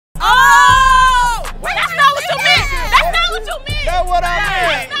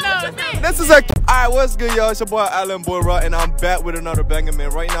Alright, what's good, y'all? It's your boy Island Boy Rock, and I'm back with another banger,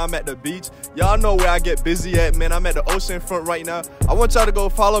 man. Right now I'm at the beach. Y'all know where I get busy at, man. I'm at the ocean front right now. I want y'all to go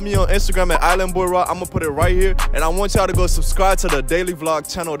follow me on Instagram at Island Boy Rock. I'm gonna put it right here, and I want y'all to go subscribe to the daily vlog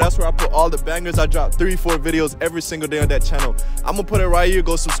channel. That's where I put all the bangers. I drop 3-4 videos every single day on that channel. I'm gonna put it right here.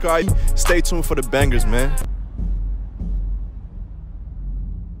 Go subscribe. Stay tuned for the bangers, man.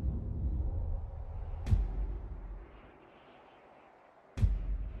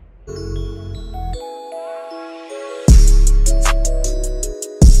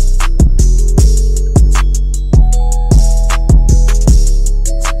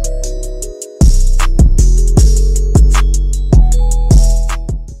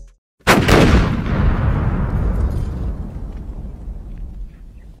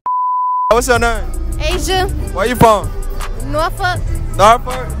 What's your name? Asia. Where you from? Norfolk.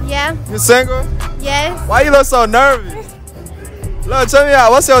 Norfolk? Yeah. You single? Yes. Why you look so nervous? Look, tell me out.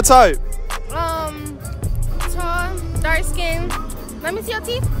 What's your type? Tall, dark skin. Let me see your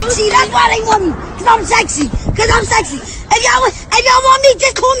teeth. See, that's why they want me, cause I'm sexy. If y'all want me,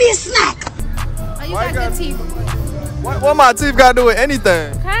 just call me a snack. Oh, you got good teeth. What my teeth got to do with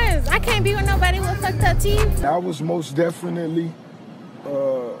anything? Cause I can't be with nobody with fucked up teeth. I was most definitely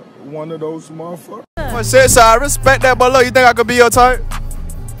one of those motherfuckers. Well, shit, so I respect that, but look, you think I could be your type?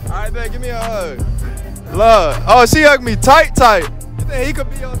 Alright, man, give me a hug. Look, oh, she hugged me tight. You think he could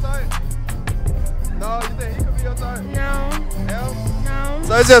be your type? No, you think he could be your type? No. Hell? No.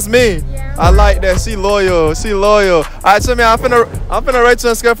 So it's just me. Yeah. I like that. She loyal. Alright, so man, I'm finna rate you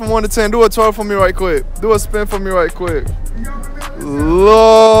on a scale from 1 to 10. Do a twirl for me right quick. Do a spin for me right quick.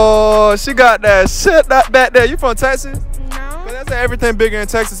 Lord, she got that shit that back there. You from Texas? That's everything bigger in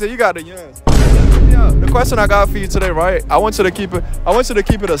Texas. So you got the young. Yeah, the question I got for you today, right? I want you to keep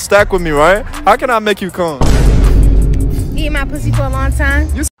it a stack with me, right? How can I make you come? Eat my pussy for a long time.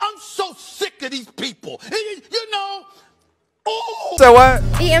 I'm so sick of these people. You know. Oh. Say what?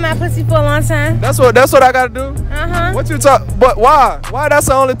 Eating my pussy for a long time. That's what I gotta do. What you talk? But why? Why? That's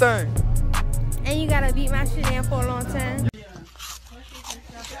the only thing. And you gotta beat my shit in for a long time.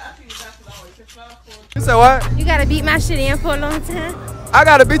 You said what? You gotta beat my shit in for a long time. I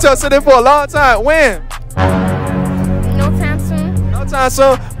gotta beat your shit in for a long time. When? No time soon. No time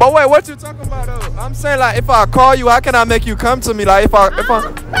soon. But wait, what you talking about though? I'm saying like if I call you, how can I make you come to me? Like if I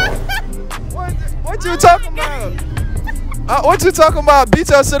what you talking about? What you talking about? Beat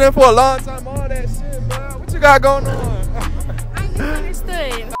your shit in for a long time, all that shit, bro. What you got going on? I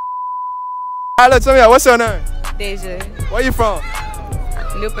misunderstood. Alright, look, tell me out. What's your name? Deja. Where you from?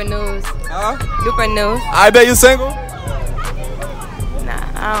 Newport News. Huh? Newport News. I bet you single? Nah,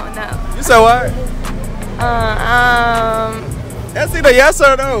 I don't know. You said what? That's either yes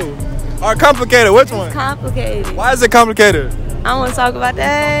or no. Or complicated. Which one? Complicated. Why is it complicated? I don't want to talk about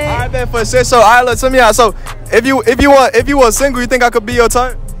that. I bet for shit. So alright, look, tell me out. So if you were single, you think I could be your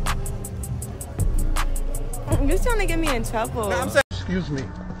type? You're trying to get me in trouble. No, I'm saying. Excuse me.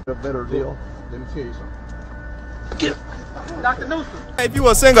 A better deal. Let me tell you something. Get Dr. Newsom. If you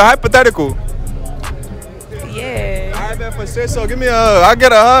were single, hypothetical. Yeah. I bet for shit. So give me a hug. I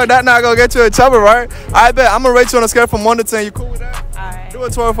get a hug. That not gonna get you in trouble, right? I bet I'm gonna rate you on a scale from 1 to 10. You cool with that? Alright. Do a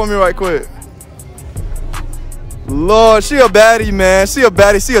twirl for me right quick. Lord, she a baddie, man. She a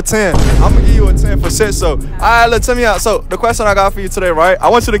baddie. She a 10. I'm gonna give you a 10 for shit. So, alright, look, tell me out. So the question I got for you today, right? I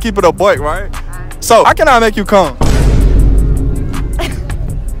want you to keep it a buck, right? So how can I make you come?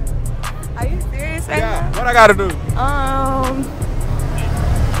 Are you serious right Yeah. now? What I gotta do?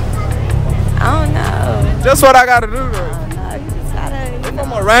 I don't know. Just what I gotta do, though. I don't know. You just gotta. If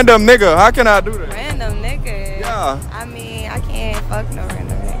I'm a random nigga, how can I do that? Random nigga. Yeah. I mean, I can't fuck no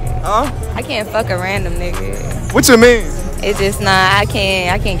random nigga. Huh? I can't fuck a random nigga. What you mean? It's just not. I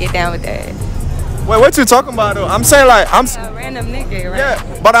can't get down with that. Wait, what you talking about though? I'm saying like A random nigga, right?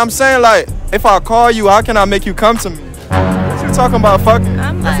 Yeah, but I'm saying like if I call you, how can I make you come to me? What you talking about fucking?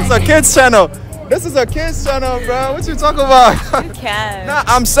 This is a kids channel. This is a kids channel, bro. What you talking about? Nah,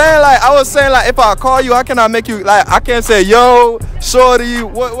 I was saying like if I call you, how can I make you like I can't say yo, shorty,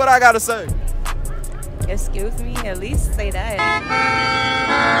 what I gotta say? Excuse me, at least say that.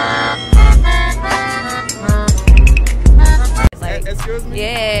 Like, excuse me?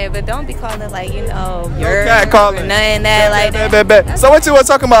 Yeah, but don't be calling like, you know, Your cat calling. Nothing that like that. Bet. So what you were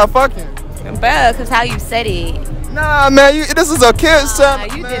talking about fucking? Bruh, cause how you said it. Nah, man, this is a kids channel.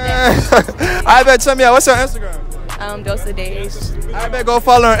 You man. did that. I bet, check me out. What's your Instagram? Dose Days. I bet go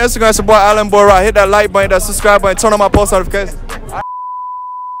follow her on Instagram. It's your boy Island Boy Rock. Hit that like button, that subscribe button, turn on my post notifications.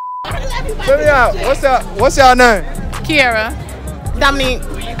 Check me out. What's y'all name? Kiara. Dominique.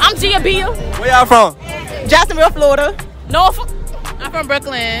 I'm Gia Bill. Where y'all from? Jacksonville, Florida. Norfolk. I'm from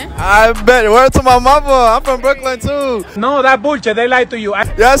Brooklyn. I bet. Word to my mama. I'm from Brooklyn too. No, that bullshit. They lied to you.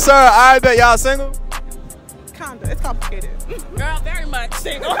 Yes, sir. I bet. Y'all single? Kinda. It's complicated. Girl, very much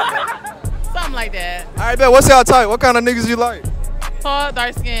single. Something like that. I bet. What's y'all type? What kind of niggas you like? Tall,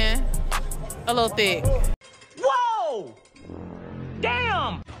 dark skin, a little thick. Whoa!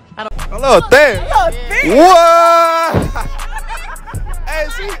 Damn! A little thick. What? Hey,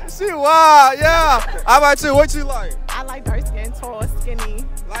 she wild. Yeah. How about you? What you like? I like dark skin, tall, skinny.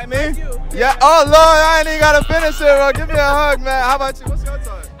 Like me? Yeah. Oh Lord, I ain't even gotta finish it, bro. Give me a hug, man. How about you? What's your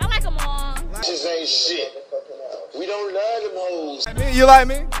type? I like them all. This ain't shit. We don't love them hoes. Like me? You like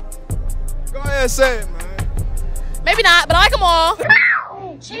me? Go ahead and say it, man. Maybe not, but I like them all. Hey,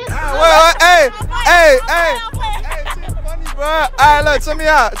 she's funny, bro. Alright, look, check me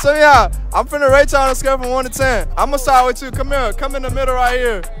out. I'm finna rate y'all on a scale from 1 to 10. I'm gonna start with you. Come here, come in the middle right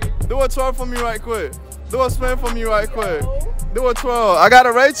here. Do a twirl for me right quick. Do a spin for me right quick. Do a twirl. I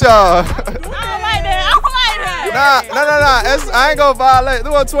gotta rate y'all. I don't like that. Nah. I ain't gonna violate.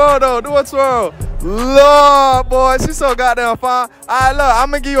 Do a twirl though. Do a twirl. Lord, boy, she's so goddamn fine. Alright, look, I'm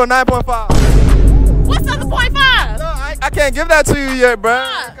gonna give you a 9.5. What's 7.5? I can't give that to you yet, bro.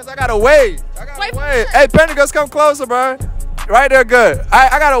 Cause I gotta wait. Wait. Hey, Penticles, come closer, bro. Right there, good.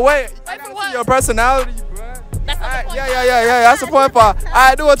 I gotta wait. I gotta see your personality, bro. That's Yeah. That's a 0.5.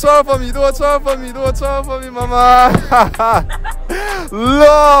 Alright, do a twirl for me. Do a twirl for me, mama.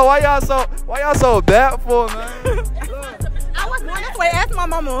 Lord, why y'all so bad for, man? I was going this way. Ask my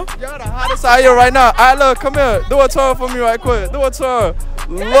mama. Y'all the hottest out here right now. Alright, look, come here. Do a twirl for me right quick. Do a twirl.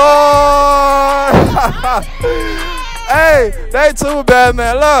 Lord. Hey, they too bad,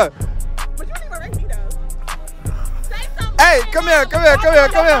 man. Look. But you didn't even rate me though. Hey, come here.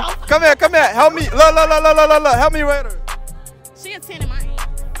 Help me. Look. Help me rate her. She a 10 in my age.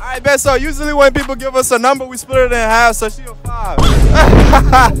 Alright, bet. So usually when people give us a number, we split it in half. So she a 5.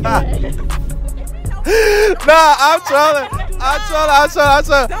 Nah, I'm trolling. I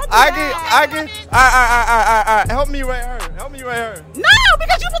get. Alright. Help me rate her. No,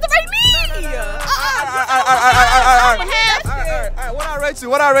 because you supposed to rate me. Alright.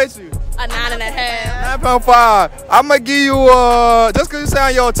 What I rate you? A 9.5. 9.5. I'm gonna give you just cause you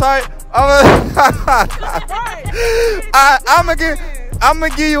sound your type. I'm gonna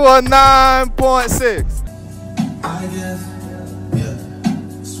give you a 9.6.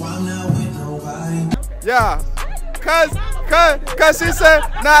 Yeah, cause she said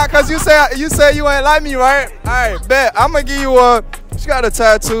cause you say you ain't like me, right? Alright, bet. I'm gonna give you she got the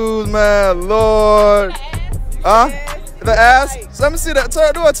tattoos, man. Lord. The ass? So let me see that.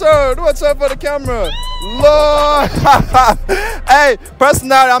 Do a turn for the camera. Lord. Hey,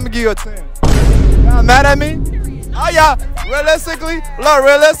 personality, I'm gonna give you a 10. Y'all mad at me? Oh, y'all, realistically,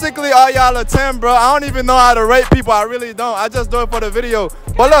 all y'all a 10, bro. I don't even know how to rate people. I really don't. I just do it for the video.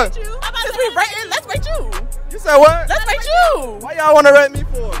 But look. Let's rate you. You said what? Let's rate you. Why y'all want to rate me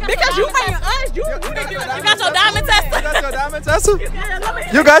for? Because you rating us. You got your diamond tester. You got your diamond tester?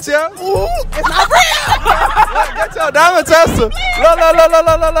 You got yours? Ooh, it's not real. Get your diamond tester.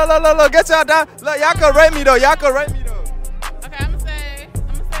 Look. Get your diamond. Look, y'all can rate me though. Okay, I'm gonna say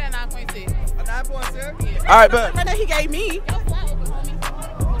a 9.6. A 9.6? All right, bet. That he gave me.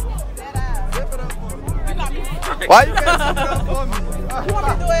 Why you can't flip it up for me? You want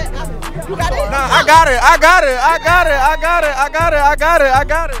me to do it? You got it? Nah, I got it.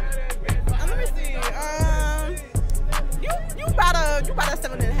 Let me see. You about a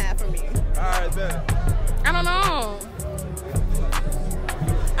 7.5 for me. Alright, bet. I don't know.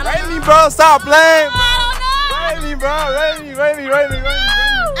 Rate me, bro. Stop playing. I Rate me, bro. Rate me.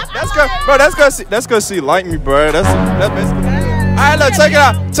 That's cause she like me, bro. That's basically. Alright, look, check it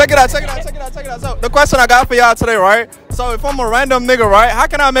out. So the question I got for y'all today, right? So if I'm a random nigga, right? How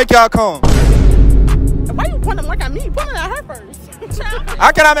can I make y'all come? Why you pointing like at me? Pointing at her first.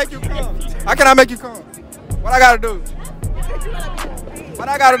 How can I make you come? What I gotta do?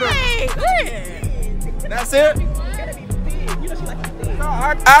 That's it? No,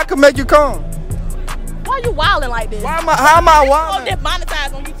 I can make you come. Why you wilding like this? How am I wilding? Get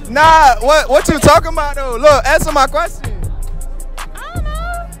monetized on YouTube. Nah, what you talking about though? Look, answer my question. I don't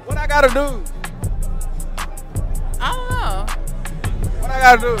know. What I gotta do? I don't know. What I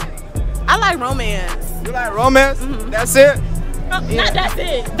gotta do? I like romance. You like romance? Mm-hmm. That's it? Not that's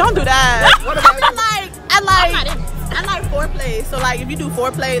it. Don't do that. What about I like foreplay. So like if you do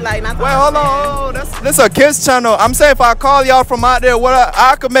foreplay, like not. Wait, hold on. This a kids channel. I'm saying if I call y'all from out there,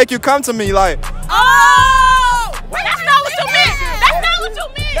 I could make you come to me, like. Oh! Wait, that's not what you meant.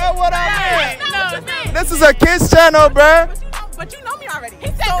 That's what I meant. No. This is a kids channel, bruh. But you know me already. So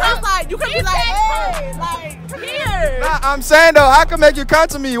it's like you can be like, hey, like. Here. Nah, I'm saying though, I can make you come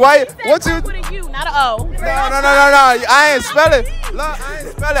to me. Why? What you? With a U, not an O. No. I ain't spell it. Look, I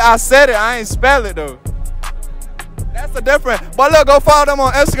ain't spell it. I said it. I ain't spell it though. That's the difference. But look, go follow them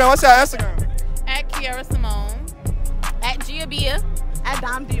on Instagram. What's your Instagram? At Kiara Simone. At Giabia. At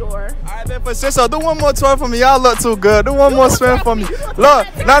Dom Dior. All right, then for sure. So do one more twirl for me. Y'all look too good. Do one more spin for me. Look,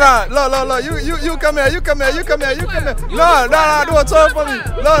 no. Look. You come here. You come here. No. Do a twirl for me.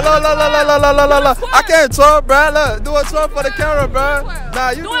 Look. I can't twirl, bro. Look, do a twirl for the camera, bro. Nah,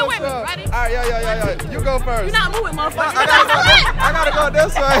 you do it a with me. twirl. Ready? All right, yeah. You go first. You're not moving, motherfucker. I gotta go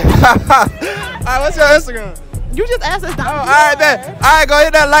this way. All right, what's your Instagram? You just asked us Dom All Dior. right, then. All right, go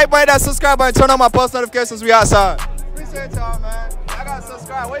hit that like button, that subscribe button, turn on my post notifications. We outside. Appreciate y'all, man. I gotta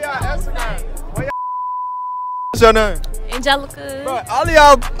subscribe. Where y'all Instagram? What's your name? Angelica. Bro, all of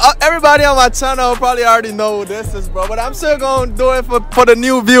y'all, everybody on my channel probably already know who this is, bro. But I'm still gonna do it for the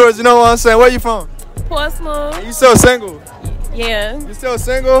new viewers. You know what I'm saying? Where you from? Portsmouth. You still single? Yeah. You still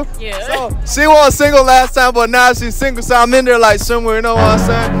single? Yeah. So she was single last time, but now she's single. So I'm in there like somewhere. You know what I'm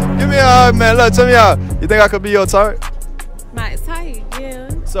saying? Give me a hug, man. Look, tell me out. You think I could be your type? My type, yeah.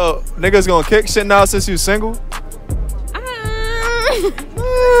 So niggas gonna kick shit now since you single?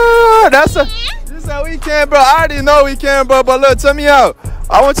 That's a. You said we can, bro. I already know we can, bro. But look, tell me out.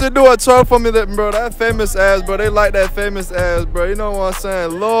 I want you to do a twirl for me, bro. That famous ass, bro. They like that famous ass, bro. You know what I'm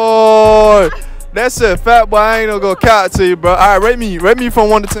saying? Lord, that shit fat, boy. I ain't gonna go count to you, bro. All right, rate me from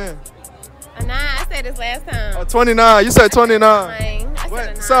 1 to 10. A 9. I said this last time. Oh, 29. You said 29. I said a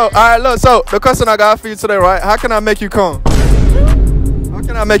 9. So, all right, look. So the question I got for you today, right? How can I make you come? How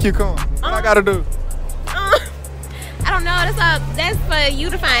can I make you come? What I gotta do? I don't know. That's for you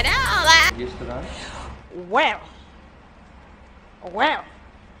to find out. Like, Well.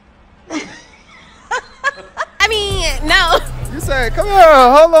 I mean, no. You said, come here.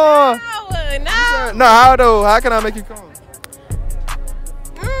 Hold on. No. No, how though? How can I make you come?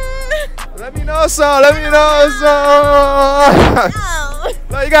 Let me know, son. Let me know, son. No.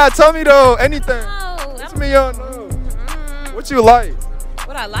 No, you gotta tell me though. Anything. No. Let me know. What you like?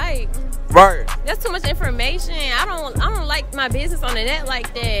 What I like. Right. That's too much information. I don't like my business on the net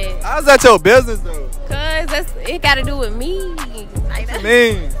like that. How's that your business though? Cause it got to do with me. Like that.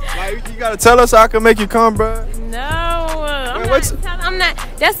 Mean. Like you gotta tell us so I can make you come, bro. No, I'm not.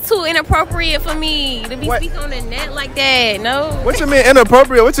 That's too inappropriate for me to be speaking on the net like that. No. What you mean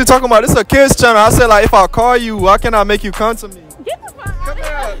inappropriate? What you talking about? This is a kids channel. I said like if I call you, why can't I make you come to me? Get the fuck out Come of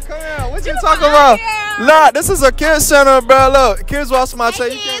here. here. What you talking about? Nah, this is a kids channel, bro. Look, kids watch my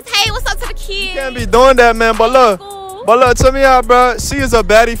channel. Hey, what's up to the kids? You can't be doing that, man. But look, tell me out, bro. She is a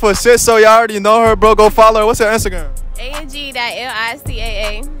baddie for shit, so y'all already know her, bro. Go follow her. What's her Instagram?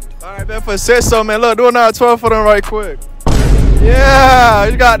 ANG.LICAA. All right, man, for shit, so man, look, do another 12 for them right quick. Yeah,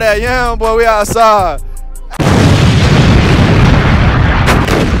 you got that, yeah, boy. We outside.